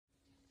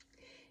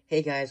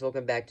Hey guys,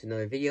 welcome back to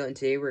another video, and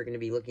today we're going to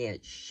be looking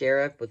at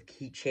Sheriff with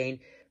keychain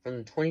from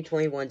the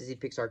 2021 Disney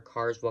Pixar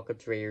Cars Welcome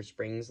to Radiator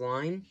Springs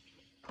line.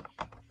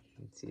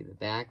 Let's see the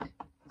back.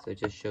 So it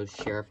just shows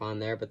Sheriff on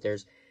there, but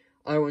there's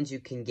other ones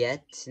you can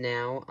get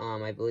now.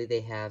 I believe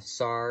they have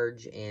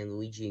Sarge and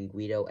Luigi and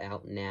Guido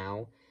out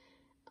now.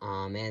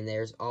 And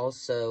there's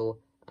also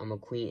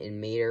McQueen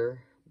and Mater,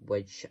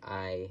 which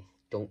I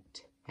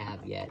don't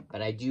have yet,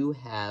 but I do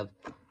have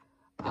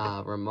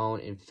Ramon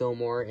and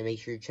Fillmore, and make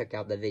sure you check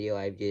out the video.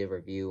 I did a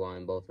review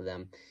on both of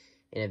them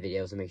in a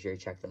video, so make sure you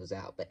check those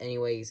out. But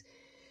anyways,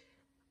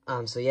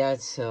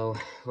 so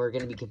we're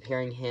gonna be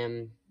comparing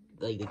him,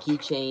 like the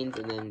keychains,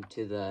 and then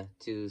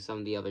to some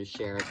of the other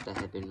sheriffs that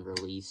have been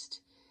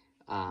released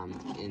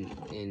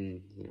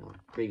in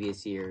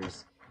previous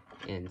years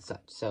and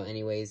such. So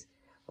anyways,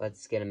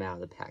 let's get them out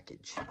of the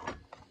package.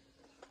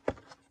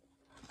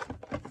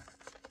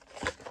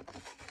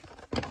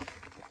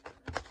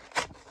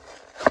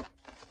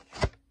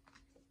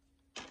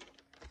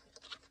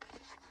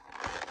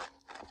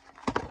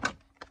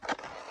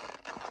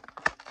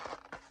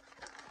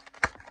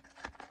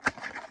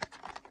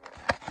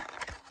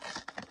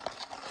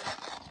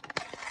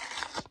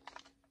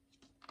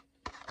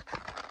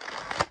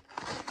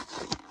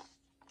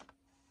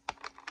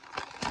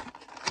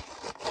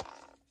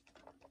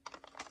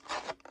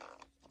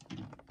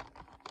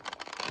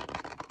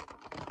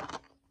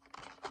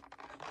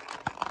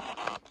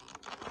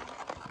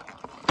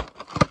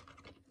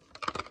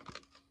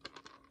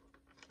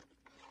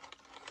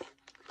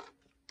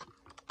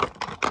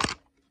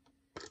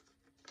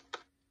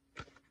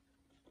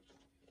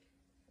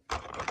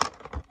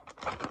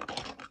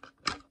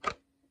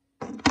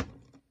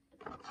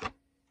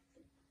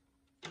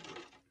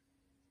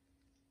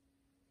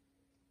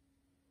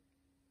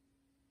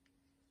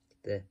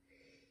 The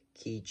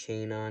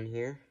keychain on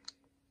here.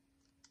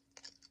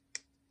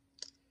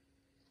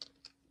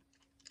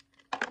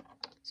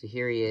 So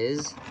here he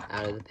is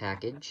out of the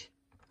package.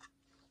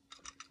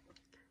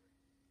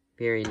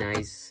 Very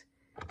nice,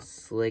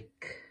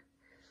 slick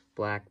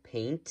black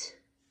paint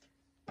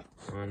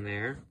on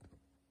there.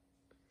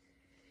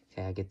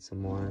 Okay, I get some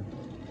more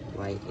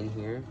light in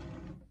here.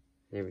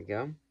 There we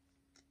go.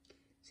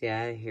 So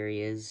yeah, here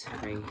he is,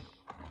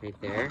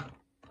 right there.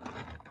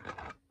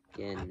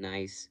 Again,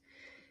 nice,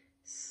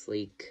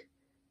 sleek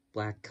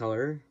black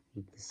color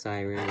with the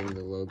siren and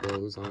the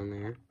logos on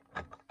there.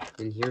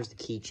 And here's the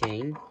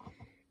keychain.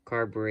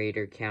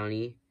 Carburetor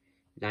County,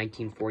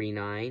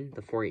 1949.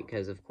 The 40,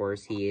 because of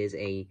course he's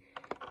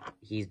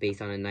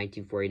based on a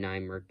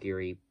 1949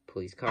 Mercury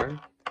police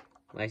car.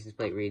 License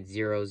plate reads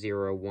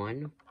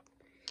 001.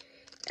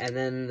 And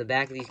then the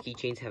back of these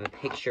keychains have a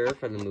picture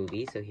from the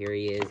movie. So here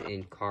he is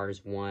in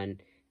Cars 1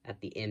 at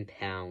the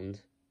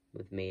impound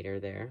with Mater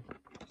there.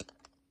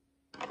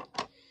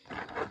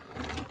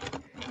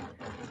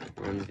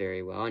 Runs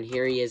very well. And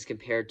here he is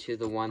compared to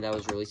the one that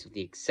was released with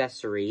the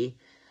accessory.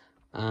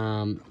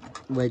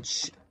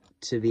 Which,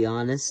 to be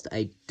honest,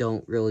 I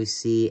don't really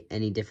see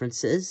any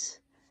differences.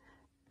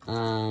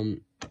 There's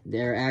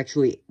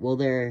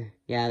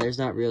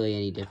not really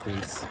any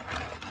difference.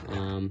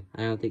 I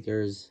don't think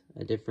there's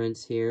a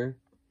difference here.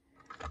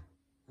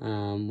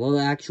 Well,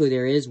 actually,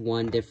 there is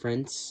one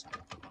difference,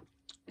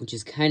 which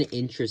is kind of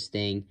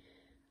interesting.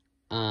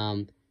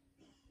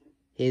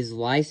 His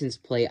license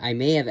plate, I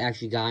may have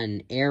actually gotten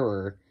an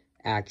error,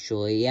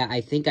 actually. Yeah,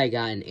 I think I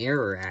got an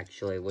error,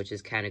 actually, which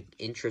is kind of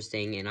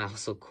interesting and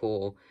also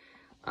cool.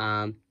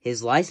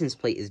 His license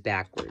plate is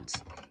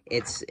backwards.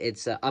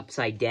 It's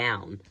upside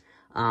down.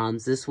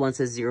 This one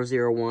says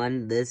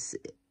 001. This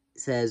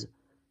says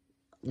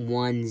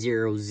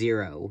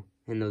 100.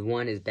 And the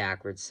 1 is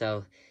backwards.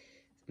 So,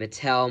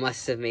 Mattel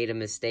must have made a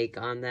mistake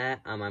on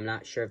that. I'm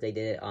not sure if they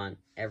did it on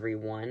every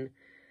one.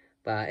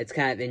 But it's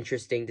kind of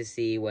interesting to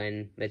see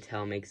when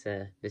Mattel makes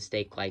a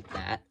mistake like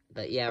that.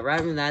 But yeah,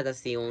 rather than that,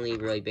 that's the only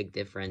really big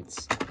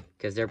difference.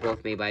 Because they're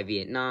both made by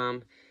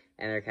Vietnam,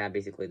 and they're kind of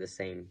basically the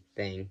same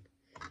thing.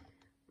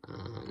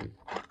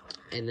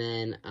 And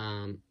then,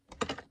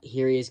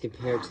 here he is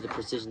compared to the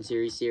Precision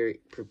Series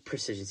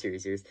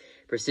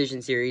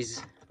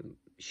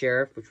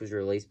Sheriff, which was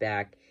released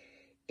back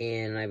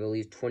in, I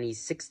believe,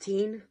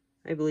 2016.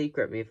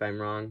 Correct me if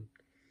I'm wrong.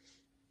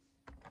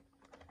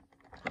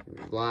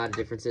 A lot of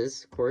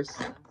differences, of course.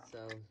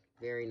 So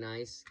very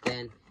nice.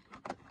 Then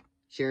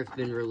Sheriff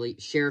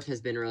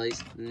has been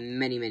released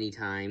many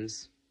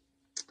times.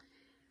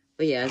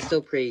 But yeah, it's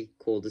still pretty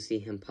cool to see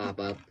him pop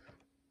up.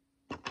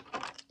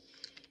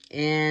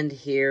 And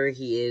here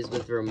he is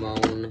with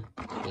Ramon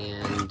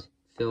and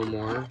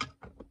Fillmore.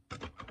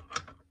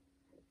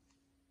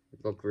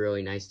 Look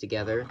really nice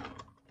together.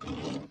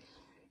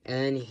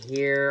 And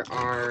here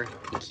are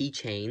the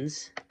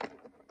keychains.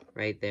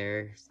 Right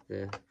there,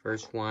 the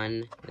first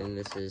one, and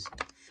this is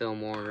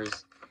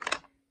Fillmore's,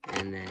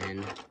 and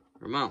then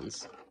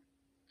Ramon's.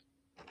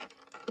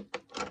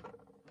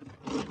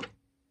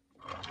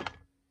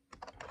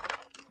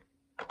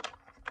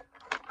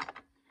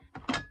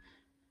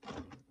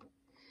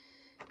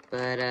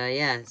 But,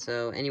 yeah,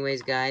 so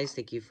anyways, guys,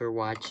 thank you for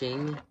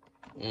watching.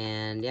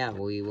 And yeah,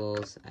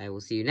 I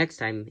will see you next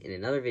time in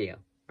another video.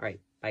 Alright,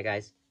 bye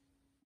guys.